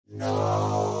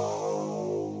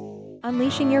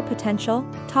Unleashing your potential,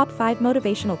 top 5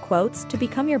 motivational quotes to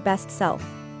become your best self.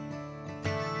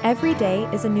 Every day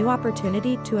is a new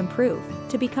opportunity to improve,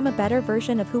 to become a better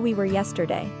version of who we were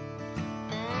yesterday.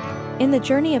 In the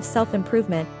journey of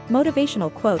self-improvement,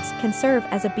 motivational quotes can serve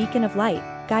as a beacon of light,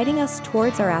 guiding us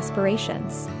towards our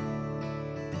aspirations.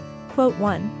 Quote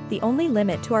 1. The only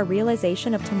limit to our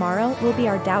realization of tomorrow will be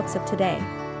our doubts of today.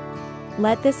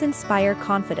 Let this inspire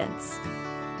confidence.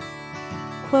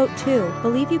 Quote 2.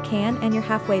 Believe you can and you're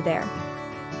halfway there.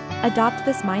 Adopt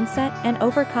this mindset and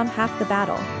overcome half the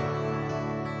battle.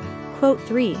 Quote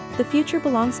 3. The future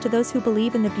belongs to those who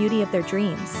believe in the beauty of their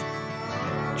dreams.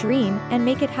 Dream and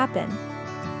make it happen.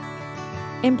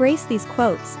 Embrace these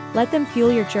quotes, let them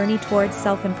fuel your journey towards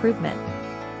self-improvement.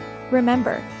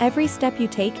 Remember, every step you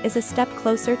take is a step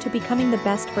closer to becoming the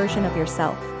best version of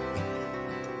yourself.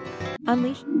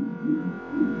 Unleash